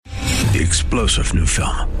The explosive new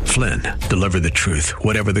film, Flynn, deliver the truth,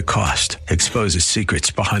 whatever the cost, exposes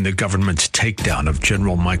secrets behind the government's takedown of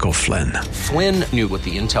General Michael Flynn. Flynn knew what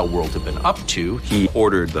the intel world had been up to. He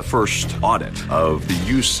ordered the first audit of the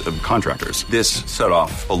use of contractors. This set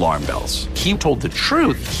off alarm bells. He told the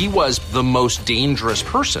truth. He was the most dangerous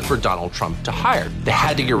person for Donald Trump to hire. They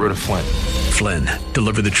had to get rid of Flynn. Flynn,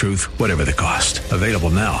 deliver the truth, whatever the cost. Available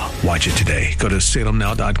now. Watch it today. Go to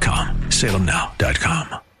salemnow.com.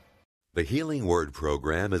 salemnow.com. The Healing Word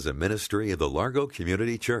program is a ministry of the Largo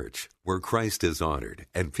Community Church, where Christ is honored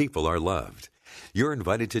and people are loved. You're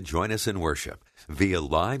invited to join us in worship via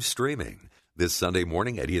live streaming this Sunday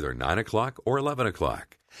morning at either 9 o'clock or 11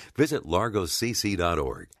 o'clock. Visit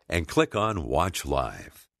largocc.org and click on Watch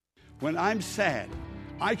Live. When I'm sad,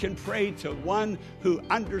 I can pray to one who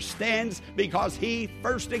understands because he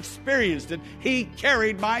first experienced it. He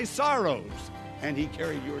carried my sorrows, and he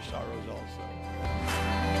carried your sorrows also.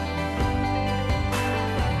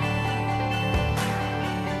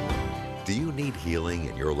 Do you need healing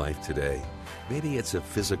in your life today? Maybe it's a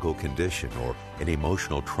physical condition or an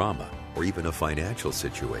emotional trauma or even a financial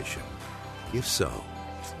situation. If so,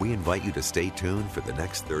 we invite you to stay tuned for the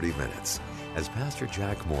next 30 minutes as Pastor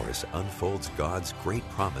Jack Morris unfolds God's great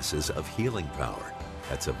promises of healing power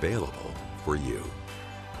that's available for you.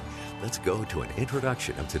 Let's go to an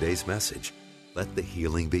introduction of today's message. Let the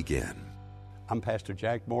healing begin. I'm Pastor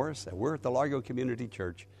Jack Morris, and we're at the Largo Community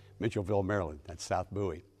Church, Mitchellville, Maryland. That's South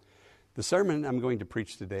Bowie. The sermon I'm going to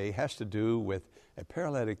preach today has to do with a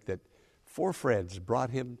paralytic that 4 friends brought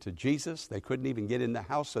him to Jesus. They couldn't even get in the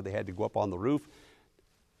house, so they had to go up on the roof,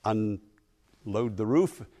 unload the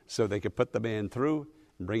roof so they could put the man through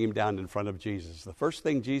and bring him down in front of Jesus. The first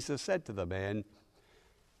thing Jesus said to the man,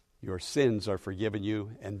 "Your sins are forgiven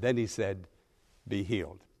you." And then he said, "Be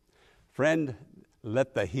healed." Friend,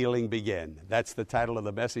 let the healing begin. That's the title of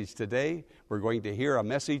the message today. We're going to hear a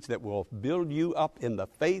message that will build you up in the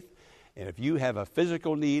faith. And if you have a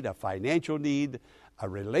physical need, a financial need, a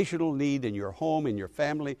relational need in your home, in your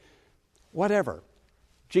family, whatever,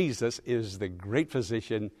 Jesus is the great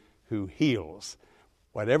physician who heals.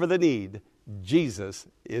 Whatever the need, Jesus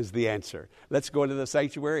is the answer. Let's go into the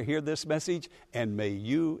sanctuary, hear this message, and may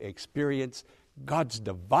you experience God's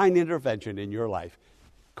divine intervention in your life.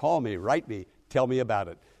 Call me, write me, tell me about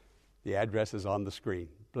it. The address is on the screen.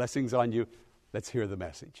 Blessings on you. Let's hear the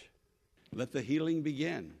message. Let the healing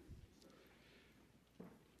begin.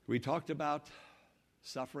 We talked about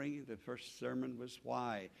suffering. The first sermon was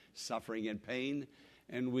why suffering and pain.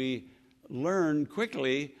 And we learned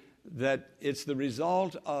quickly that it's the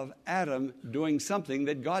result of Adam doing something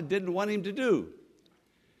that God didn't want him to do.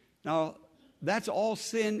 Now, that's all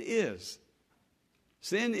sin is.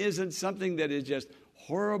 Sin isn't something that is just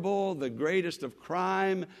horrible, the greatest of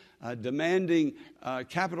crime, demanding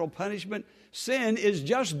capital punishment. Sin is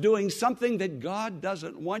just doing something that God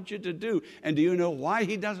doesn't want you to do. And do you know why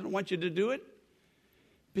he doesn't want you to do it?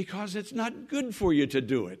 Because it's not good for you to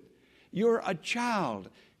do it. You're a child.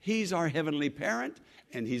 He's our heavenly parent,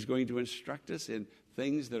 and he's going to instruct us in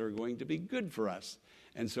things that are going to be good for us.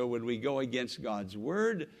 And so when we go against God's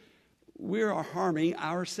word, we are harming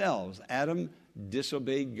ourselves. Adam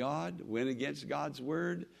disobeyed God, went against God's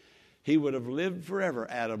word. He would have lived forever,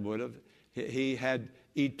 Adam would have. He had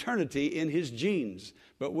eternity in his genes.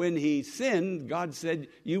 But when he sinned, God said,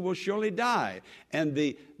 "You will surely die." And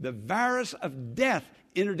the virus of death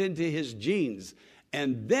entered into his genes.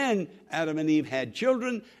 And then Adam and Eve had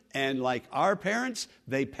children, and like our parents,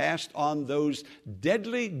 they passed on those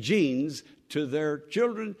deadly genes to their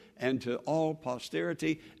children and to all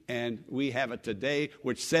posterity. And we have it today,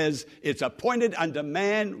 which says it's appointed unto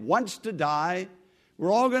man once to die.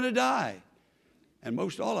 We're all going to die. And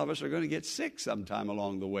most all of us are going to get sick sometime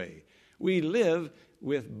along the way. We live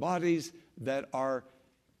with bodies that are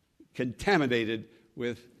contaminated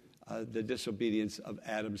with the disobedience of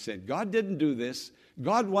Adam's sin. God didn't do this.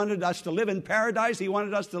 God wanted us to live in paradise. He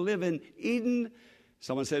wanted us to live in Eden.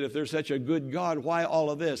 Someone said, if there's such a good God, why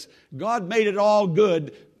all of this? God made it all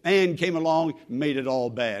good. Man came along, made it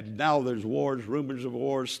all bad. Now there's wars, rumors of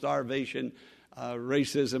wars, starvation,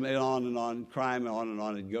 racism, and on, crime, and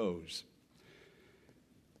on it goes.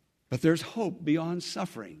 But there's hope beyond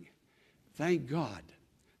suffering. Thank God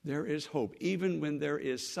there is hope, even when there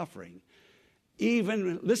is suffering.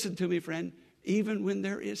 Listen to me, friend, even when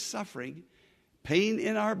there is suffering, pain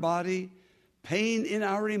in our body, pain in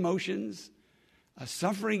our emotions,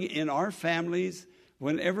 suffering in our families,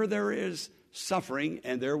 whenever there is suffering,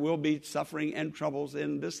 and there will be suffering and troubles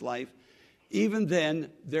in this life, even then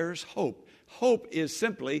there's hope. Hope is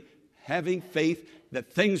simply having faith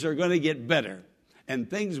that things are going to get better. And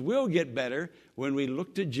things will get better when we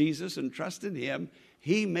look to Jesus and trust in him.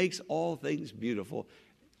 He makes all things beautiful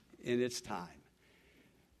in its time.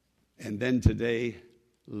 And then today,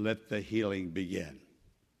 let the healing begin.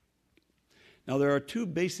 Now, there are two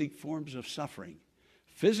basic forms of suffering: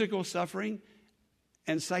 physical suffering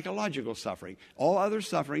and psychological suffering. All other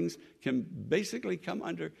sufferings can basically come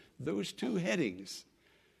under those two headings.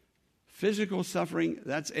 Physical suffering,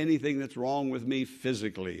 that's anything that's wrong with me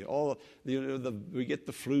physically. We get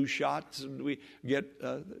the flu shots, and we get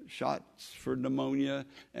shots for pneumonia,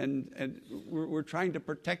 and we're trying to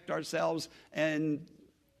protect ourselves, and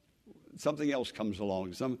something else comes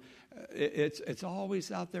along. It's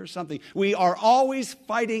always out there something. We are always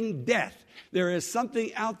fighting death. There is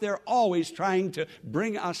something out there always trying to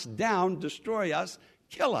bring us down, destroy us,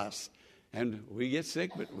 kill us. And we get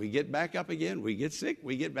sick, but we get back up again. We get sick,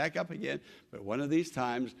 we get back up again. But one of these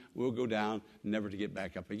times, we'll go down, never to get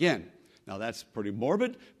back up again. Now, that's pretty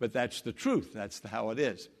morbid, but that's the truth. That's how it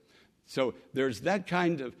is. So there's that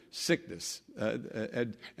kind of sickness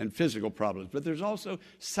and physical problems. But there's also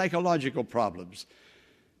psychological problems.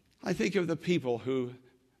 I think of the people who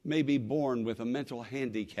may be born with a mental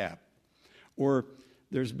handicap, or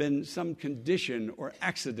there's been some condition or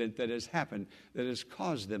accident that has happened that has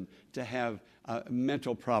caused them to have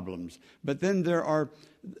mental problems. But then there are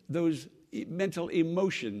those mental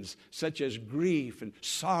emotions such as grief and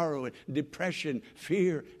sorrow and depression,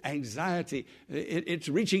 fear, anxiety. It's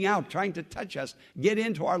reaching out, trying to touch us, get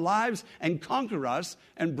into our lives and conquer us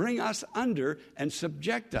and bring us under and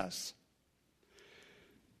subject us.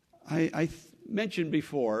 I mentioned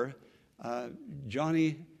before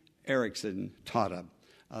Joni Eareckson Tada,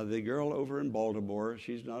 the girl over in Baltimore.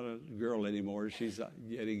 She's not a girl anymore. She's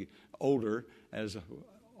getting older, as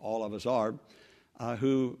all of us are,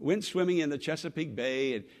 who went swimming in the Chesapeake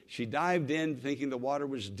Bay, and she dived in thinking the water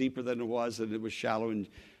was deeper than it was, and it was shallow, and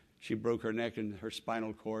she broke her neck and her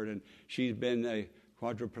spinal cord, and she's been a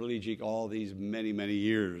quadriplegic all these many, many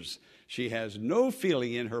years. She has no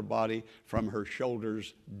feeling in her body from her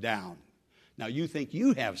shoulders down. Now, you think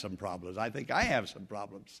you have some problems. I think I have some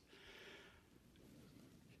problems.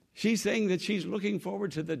 She's saying that she's looking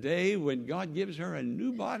forward to the day when God gives her a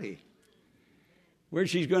new body, where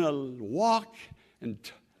she's going to walk and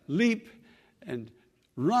leap and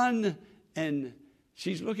run, and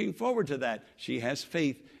she's looking forward to that. She has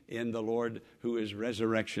faith in the Lord, who is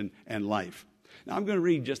resurrection and life. Now, I'm going to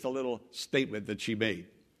read just a little statement that she made.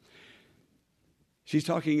 She's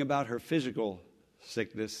talking about her physical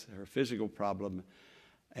sickness, her physical problem,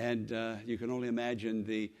 and you can only imagine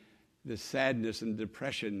the sadness and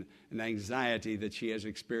depression and anxiety that she has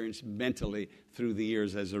experienced mentally through the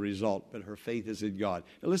years as a result. But her faith is in God.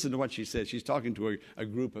 Now listen to what she says. She's talking to a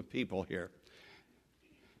group of people here.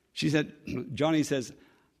 She said, Joni says,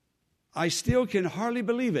 I still can hardly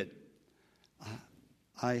believe it.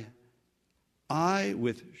 I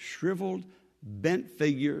with shriveled, bent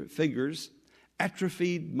figures,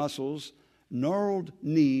 atrophied muscles, gnarled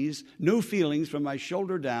knees, no feelings from my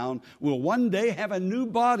shoulder down, will one day have a new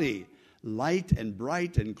body, light and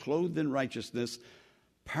bright and clothed in righteousness,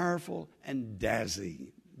 powerful and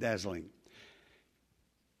dazzling.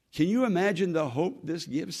 Can you imagine the hope this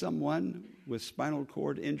gives someone with spinal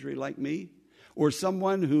cord injury like me? Or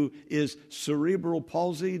someone who is cerebral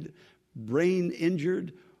palsied, brain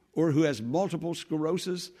injured, or who has multiple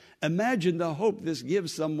sclerosis? Imagine the hope this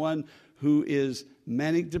gives someone who is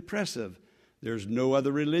manic depressive. There's no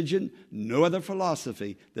other religion, no other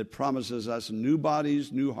philosophy that promises us new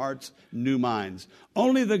bodies, new hearts, new minds.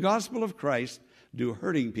 Only the gospel of Christ do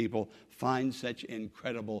hurting people find such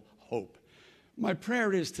incredible hope. My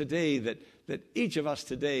prayer is today that each of us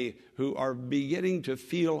today who are beginning to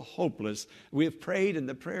feel hopeless, we have prayed and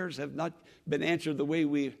the prayers have not been answered the way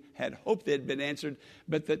we had hoped they had been answered,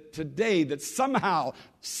 but that today, that somehow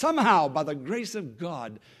by the grace of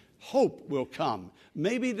God, hope will come.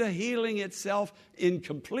 Maybe the healing itself in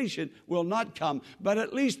completion will not come, but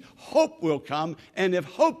at least hope will come. And if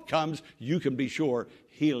hope comes, you can be sure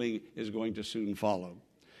healing is going to soon follow.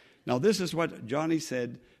 Now, this is what Joni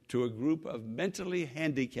said to a group of mentally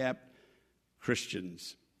handicapped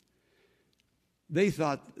Christians. They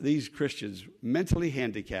thought, these Christians, mentally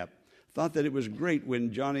handicapped, thought that it was great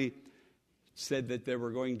when Joni said that they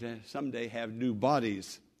were going to someday have new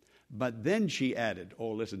bodies. But then she added,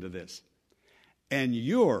 oh, listen to this. And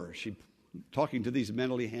she talking to these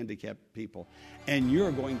mentally handicapped people, and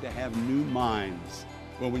you're going to have new minds.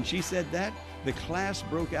 Well, when she said that, the class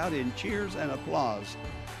broke out in cheers and applause.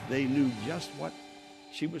 They knew just what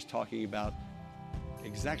she was talking about,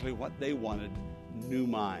 exactly what they wanted, new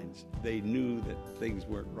minds. They knew that things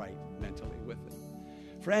weren't right mentally with them.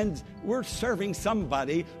 Friends, we're serving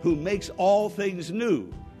somebody who makes all things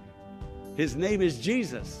new. His name is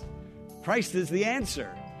Jesus. Christ is the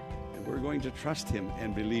answer. And we're going to trust him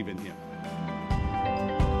and believe in him.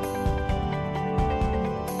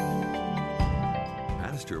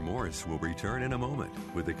 Pastor Morris will return in a moment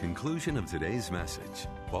with the conclusion of today's message,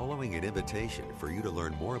 following an invitation for you to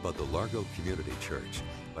learn more about the Largo Community Church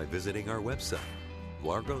by visiting our website,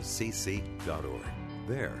 largocc.org.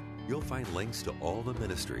 There, you'll find links to all the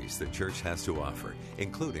ministries the church has to offer,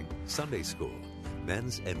 including Sunday school,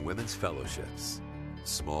 men's and women's fellowships,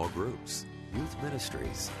 small groups, youth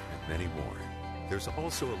ministries, and many more. There's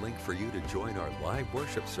also a link for you to join our live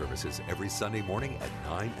worship services every Sunday morning at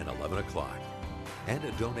 9 and 11 o'clock. And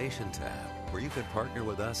a donation tab where you can partner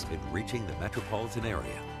with us in reaching the metropolitan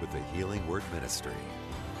area with the Healing Word Ministry.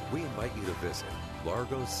 We invite you to visit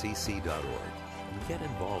largocc.org and get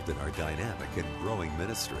involved in our dynamic and growing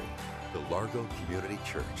ministry, the Largo Community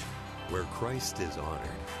Church, where Christ is honored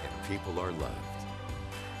and people are loved.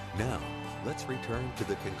 Now, let's return to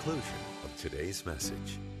the conclusion of today's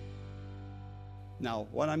message. Now,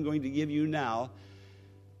 what I'm going to give you now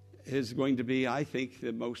is going to be, I think,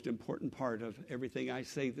 the most important part of everything I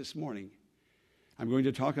say this morning. I'm going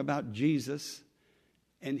to talk about Jesus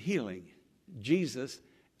and healing, Jesus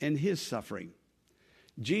and his suffering.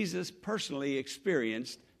 Jesus personally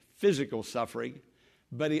experienced physical suffering,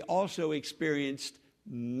 but he also experienced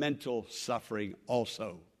mental suffering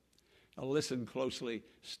also. Now listen closely.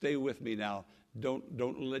 Stay with me now.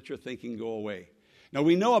 Don't let your thinking go away. Now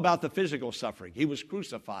we know about the physical suffering. He was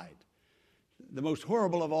crucified. The most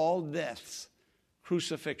horrible of all deaths,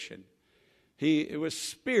 crucifixion. He was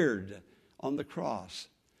speared on the cross.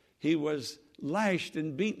 He was lashed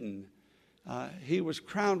and beaten. He was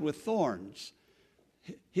crowned with thorns.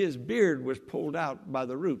 His beard was pulled out by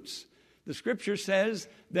the roots. The scripture says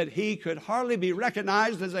that he could hardly be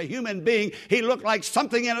recognized as a human being. He looked like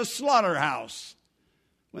something in a slaughterhouse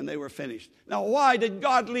when they were finished. Now, why did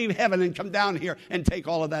God leave heaven and come down here and take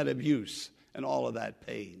all of that abuse and all of that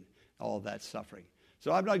pain, all of that suffering?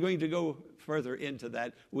 So I'm not going to go further into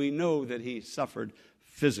that. We know that he suffered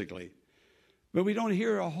physically. But we don't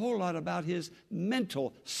hear a whole lot about his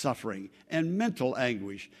mental suffering and mental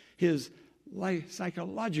anguish, his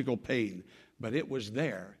psychological pain. But it was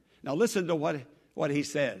there. Now listen to what he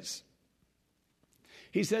says.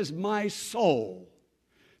 He says, my soul,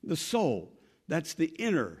 the soul, that's the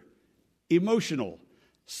inner, emotional,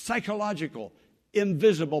 psychological,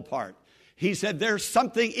 invisible part. He said, there's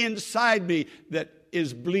something inside me that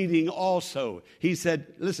is bleeding also. He said,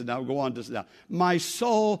 listen, now go on to now. My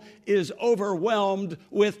soul is overwhelmed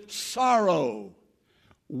with sorrow.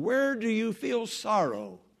 Where do you feel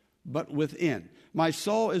sorrow? But within. My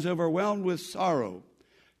soul is overwhelmed with sorrow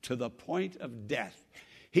to the point of death.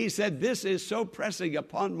 He said, this is so pressing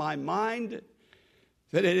upon my mind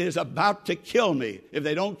that it is about to kill me. If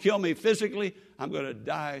they don't kill me physically, I'm going to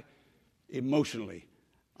die emotionally.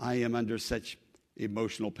 I am under such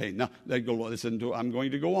emotional pain. Now, I'm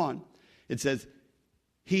going to go on. It says,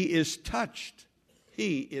 he is touched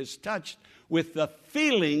with the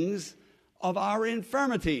feelings of our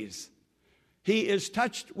infirmities. He is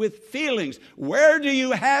touched with feelings. Where do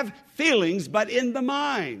you have feelings but in the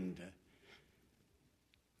mind?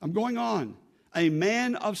 I'm going on. A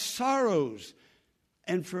man of sorrows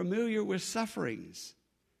and familiar with sufferings.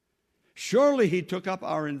 Surely he took up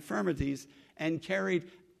our infirmities and carried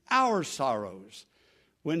our sorrows.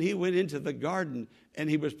 When he went into the garden and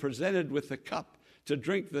he was presented with the cup to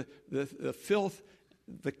drink the filth,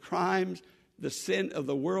 the crimes, the sin of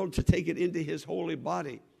the world, to take it into his holy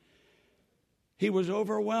body. He was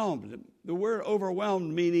overwhelmed. The word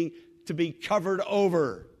overwhelmed meaning to be covered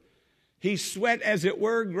over. He sweat, as it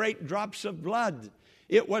were, great drops of blood.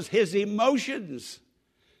 It was his emotions.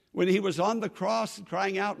 When he was on the cross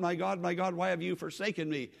crying out, my God, why have you forsaken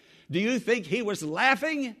me? Do you think he was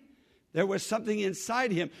laughing? There was something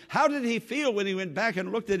inside him. How did he feel when he went back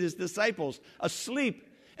and looked at his disciples asleep?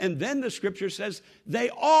 And then the scripture says, they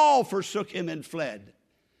all forsook him and fled.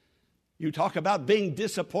 You talk about being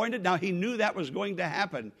disappointed. Now, he knew that was going to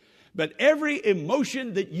happen. But every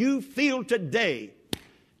emotion that you feel today,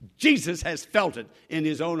 Jesus has felt it in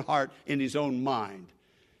his own heart, in his own mind.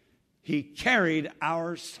 He carried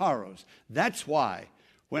our sorrows. That's why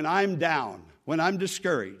when I'm down, when I'm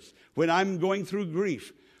discouraged, when I'm going through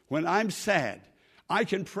grief, when I'm sad, I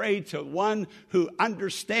can pray to one who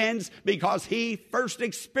understands, because he first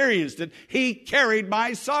experienced it. He carried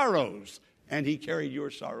my sorrows. And he carried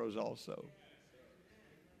your sorrows also.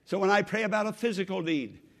 So when I pray about a physical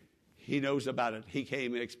need, he knows about it. He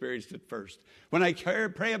came and experienced it first. When I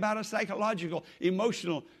pray about a psychological,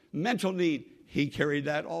 emotional, mental need, He carried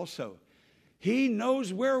that also. He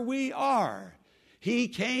knows where we are. He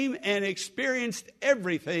came and experienced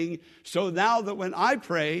everything, so now that when I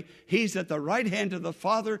pray, he's at the right hand of the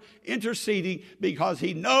Father interceding because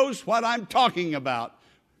he knows what I'm talking about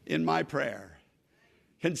in my prayer.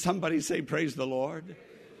 Can somebody say praise the Lord?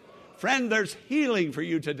 Friend, there's healing for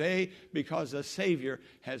you today because the Savior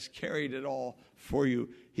has carried it all for you.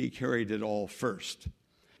 He carried it all first.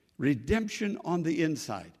 Redemption on the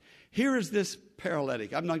inside. Here is this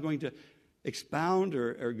paralytic. I'm not going to expound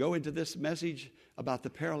or go into this message about the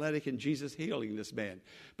paralytic and Jesus healing this man.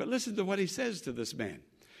 But listen to what he says to this man.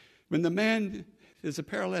 When the man is a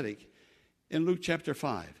paralytic in Luke chapter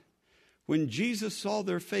 5, when Jesus saw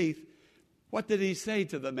their faith, what did he say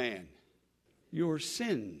to the man? Your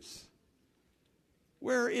sins.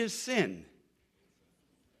 Where is sin?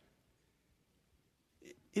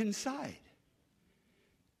 Inside.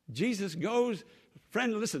 Jesus goes.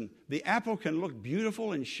 Friend, listen, the apple can look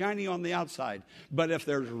beautiful and shiny on the outside, but if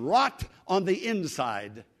there's rot on the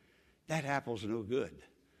inside, that apple's no good.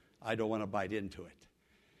 I don't want to bite into it.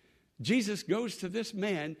 Jesus goes to this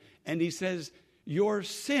man and he says, your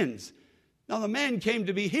sins. Now the man came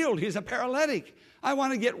to be healed. He's a paralytic. I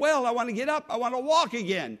want to get well. I want to get up. I want to walk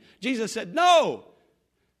again. Jesus said, no,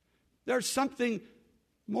 there's something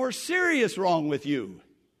more serious wrong with you.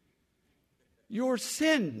 Your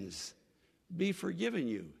sins be forgiven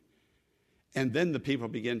you. And then the people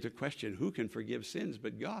begin to question, who can forgive sins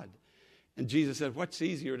but God? And Jesus said, what's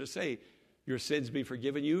easier to say, your sins be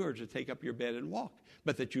forgiven you, or to take up your bed and walk?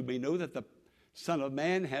 But that you may know that the Son of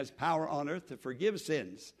Man has power on earth to forgive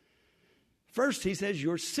sins. First, he says,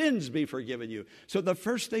 your sins be forgiven you. So the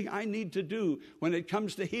first thing I need to do when it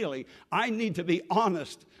comes to healing, I need to be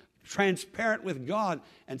honest, transparent with God,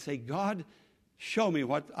 and say, God, show me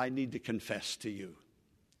what I need to confess to you.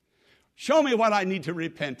 Show me what I need to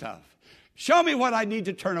repent of. Show me what I need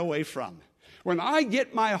to turn away from. When I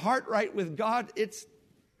get my heart right with God, it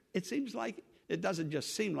seems like, it doesn't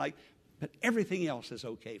just seem like, but everything else is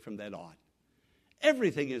okay from then on.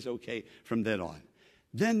 Everything is okay from then on.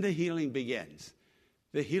 Then the healing begins.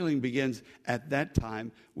 The healing begins at that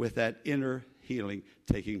time with that inner healing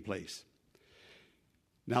taking place.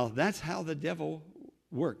 Now, that's how the devil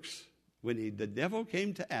works. When the devil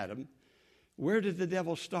came to Adam, where did the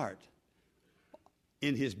devil start?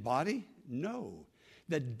 In his body? No.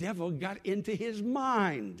 The devil got into his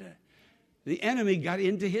mind. The enemy got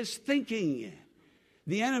into his thinking.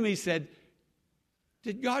 The enemy said,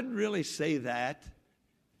 did God really say that?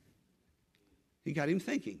 He got him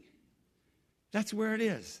thinking. That's where it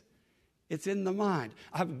is. It's in the mind.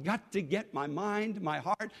 I've got to get my mind, my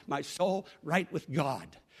heart, my soul right with God.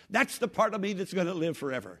 That's the part of me that's going to live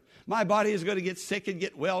forever. My body is going to get sick and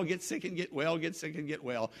get well, get sick and get well, get sick and get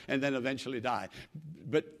well, and then eventually die.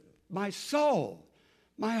 But my soul,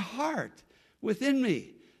 my heart within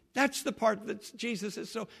me, that's the part that Jesus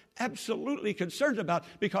is so absolutely concerned about,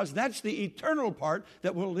 because that's the eternal part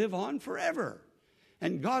that will live on forever.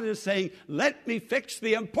 And God is saying, let me fix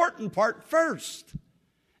the important part first,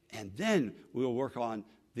 and then we'll work on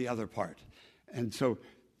the other part. And so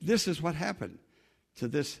this is what happened to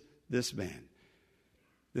this man,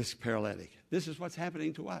 this paralytic. This is what's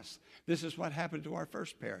happening to us. This is what happened to our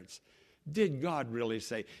first parents. Did God really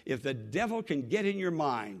say, if the devil can get in your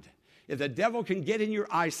mind, if the devil can get in your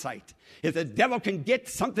eyesight, if the devil can get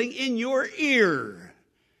something in your ear,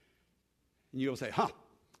 and you'll say,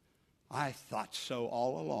 I thought so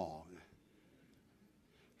all along.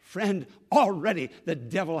 Friend, already the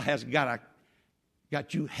devil has got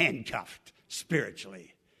you handcuffed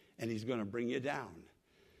spiritually, and he's going to bring you down.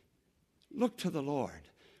 Look to the Lord.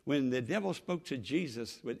 When the devil spoke to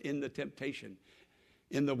Jesus in the temptation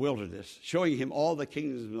in the wilderness, showing him all the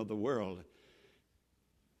kingdoms of the world,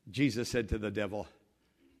 Jesus said to the devil,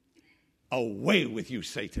 away with you,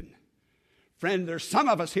 Satan. Friend, there's some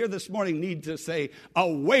of us here this morning need to say,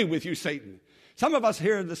 away with you, Satan. Some of us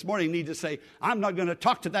here this morning need to say, I'm not going to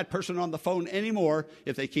talk to that person on the phone anymore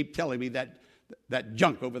if they keep telling me that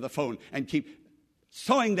junk over the phone and keep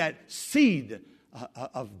sowing that seed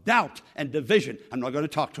of doubt and division. I'm not going to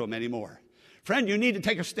talk to them anymore. Friend, you need to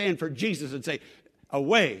take a stand for Jesus and say,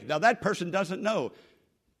 away. Now, that person doesn't know,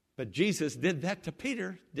 but Jesus did that to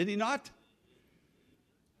Peter, did he not?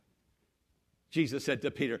 Jesus said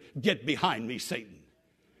to Peter, get behind me, Satan.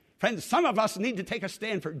 Friends, some of us need to take a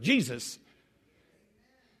stand for Jesus.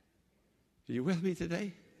 Are you with me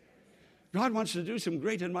today? God wants to do some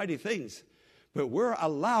great and mighty things, but we're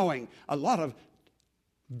allowing a lot of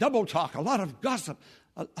double talk, a lot of gossip,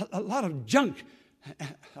 a lot of junk,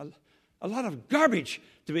 a lot of garbage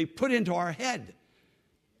to be put into our head.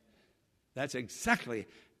 That's exactly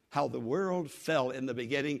how the world fell in the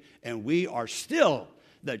beginning, and we are still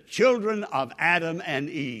the children of Adam and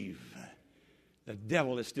Eve. The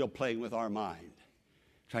devil is still playing with our mind,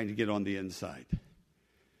 trying to get on the inside.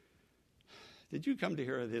 Did you come to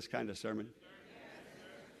hear this kind of sermon?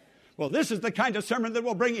 Well, this is the kind of sermon that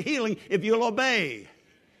will bring healing if you'll obey.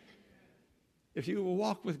 If you will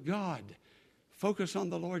walk with God, focus on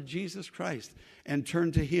the Lord Jesus Christ, and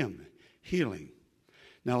turn to Him. Healing.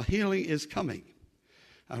 Now, healing is coming.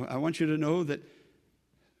 I want you to know that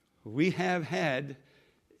we have had,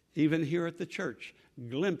 even here at the church,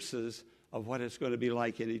 glimpses of what it's going to be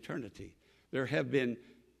like in eternity. There have been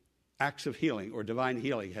acts of healing, or divine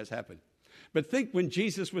healing has happened. But think, when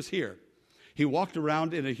Jesus was here, He walked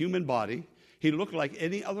around in a human body. He looked like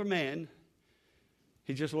any other man.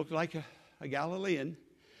 He just looked like a Galilean.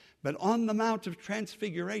 But on the Mount of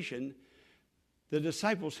Transfiguration, the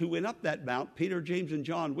disciples who went up that mount, Peter, James, and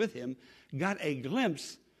John with him, got a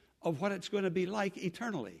glimpse of what it's going to be like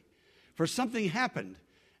eternally. For something happened.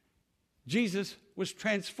 Jesus was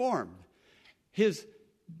transformed. His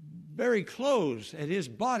very clothes and his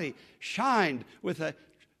body shined with a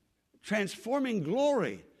transforming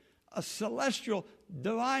glory, a celestial,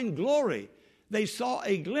 divine glory. They saw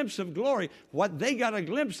a glimpse of glory. What they got a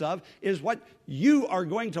glimpse of is what you are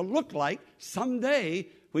going to look like someday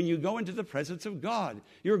when you go into the presence of God.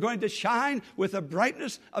 You're going to shine with the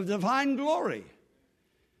brightness of divine glory.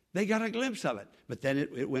 They got a glimpse of it. But then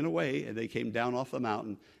it went away, and they came down off the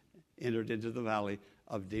mountain, entered into the valley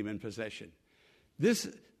of demon possession. This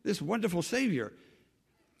wonderful Savior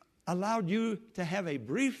allowed you to have a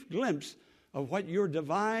brief glimpse of what your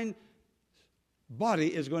divine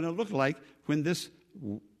body is going to look like when this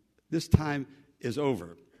time is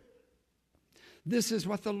over. This is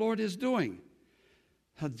what the Lord is doing.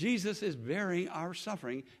 Jesus is bearing our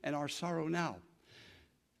suffering and our sorrow now.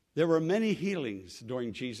 There were many healings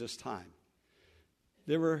during Jesus' time.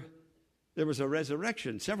 There was a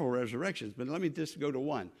resurrection, several resurrections, but let me just go to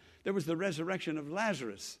one. There was the resurrection of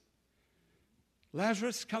Lazarus.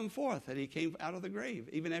 Lazarus come forth, and he came out of the grave,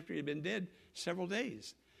 even after he had been dead several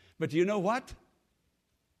days. But do you know what?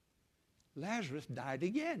 Lazarus died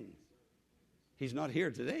again. He's not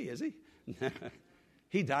here today, is he?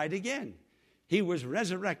 He died again. He was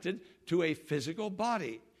resurrected to a physical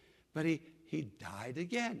body, but he died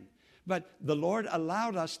again. But the Lord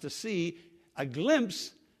allowed us to see a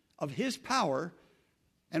glimpse of His power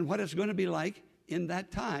and what it's going to be like in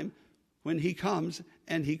that time when He comes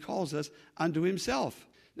and He calls us unto Himself.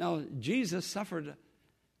 Now, Jesus suffered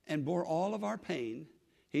and bore all of our pain.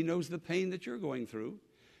 He knows the pain that you're going through.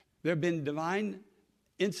 There have been divine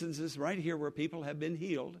instances right here where people have been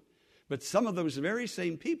healed, but some of those very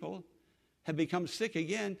same people have become sick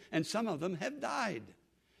again, and some of them have died.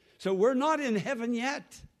 So we're not in heaven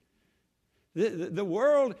yet. The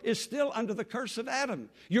world is still under the curse of Adam.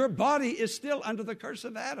 Your body is still under the curse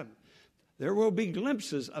of Adam. There will be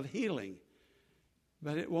glimpses of healing,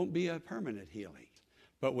 but it won't be a permanent healing.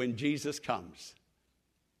 But when Jesus comes,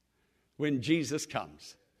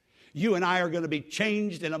 you and I are going to be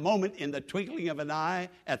changed in a moment, in the twinkling of an eye,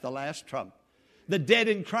 at the last trump. The dead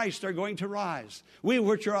in Christ are going to rise. We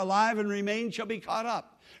which are alive and remain shall be caught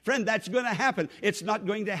up. Friend, that's going to happen. It's not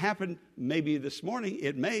going to happen maybe this morning.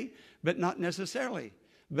 It may, but not necessarily.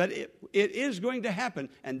 But it is going to happen,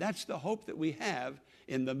 and that's the hope that we have.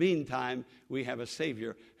 In the meantime, we have a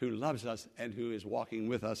Savior who loves us and who is walking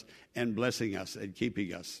with us and blessing us and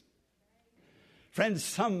keeping us. Friends,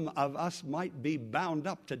 some of us might be bound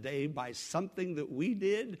up today by something that we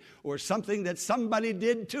did or something that somebody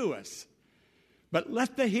did to us. But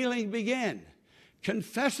let the healing begin.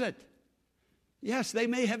 Confess it. Yes, they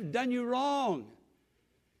may have done you wrong.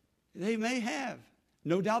 They may have.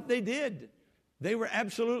 No doubt they did. They were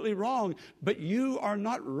absolutely wrong. But you are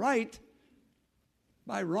not right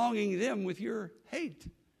by wronging them with your hate.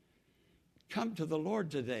 Come to the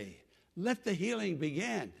Lord today. Let the healing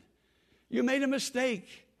begin. You made a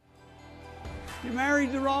mistake. You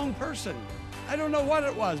married the wrong person. I don't know what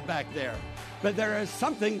it was back there. But there is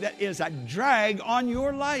something that is a drag on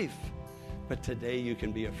your life. But today you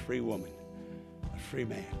can be a free woman, a free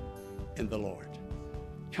man in the Lord.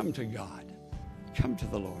 Come to God. Come to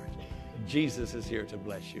the Lord. Jesus is here to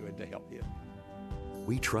bless you and to help you.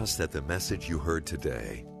 We trust that the message you heard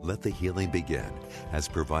today, Let the Healing Begin, has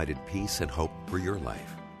provided peace and hope for your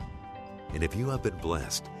life. And if you have been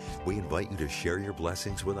blessed, we invite you to share your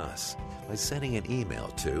blessings with us by sending an email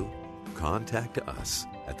to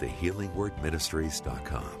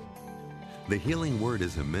contact@thehealingwordministries.com. The Healing Word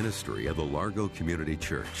is a ministry of the Largo Community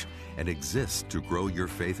Church and exists to grow your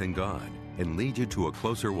faith in God and lead you to a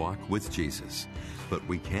closer walk with Jesus. But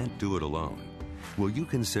we can't do it alone. Will you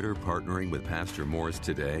consider partnering with Pastor Morris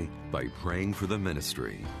today by praying for the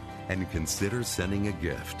ministry? And consider sending a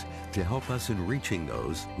gift to help us in reaching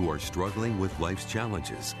those who are struggling with life's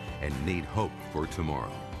challenges and need hope for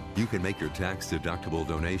tomorrow. You can make your tax-deductible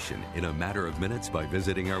donation in a matter of minutes by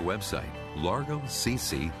visiting our website,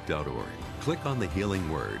 largocc.org. Click on the Healing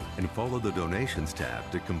Word and follow the Donations tab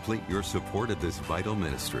to complete your support of this vital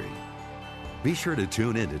ministry. Be sure to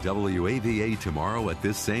tune in to WAVA tomorrow at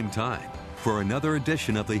this same time for another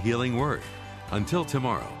edition of the Healing Word. Until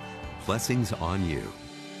tomorrow, blessings on you.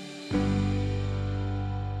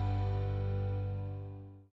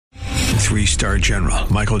 Three-star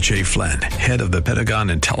General Michael J. Flynn, head of the Pentagon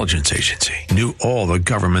Intelligence Agency, knew all the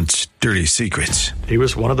government's dirty secrets. He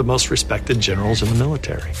was one of the most respected generals in the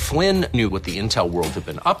military. Flynn knew what the intel world had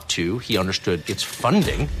been up to. He understood its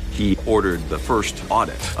funding. He ordered the first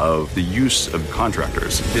audit of the use of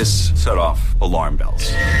contractors. This set off alarm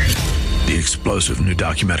bells. The explosive new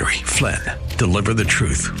documentary, Flynn, Deliver the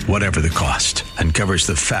Truth, Whatever the Cost, uncovers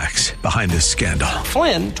the facts behind this scandal.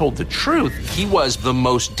 Flynn told the truth. He was the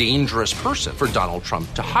most dangerous person for Donald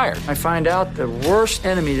Trump to hire. I find out the worst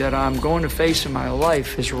enemy that I'm going to face in my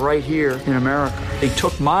life is right here in America. They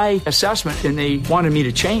took my assessment and they wanted me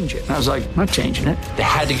to change it. And I was like, I'm not changing it. They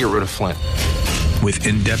had to get rid of Flynn. With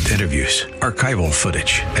in-depth interviews, archival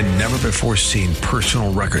footage, and never-before-seen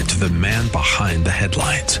personal records of the man behind the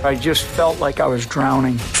headlines. I just felt like I was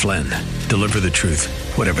drowning. Flynn, Deliver the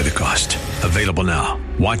Truth, Whatever the Cost. Available now.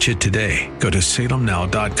 Watch it today. Go to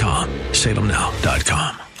salemnow.com.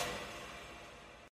 salemnow.com.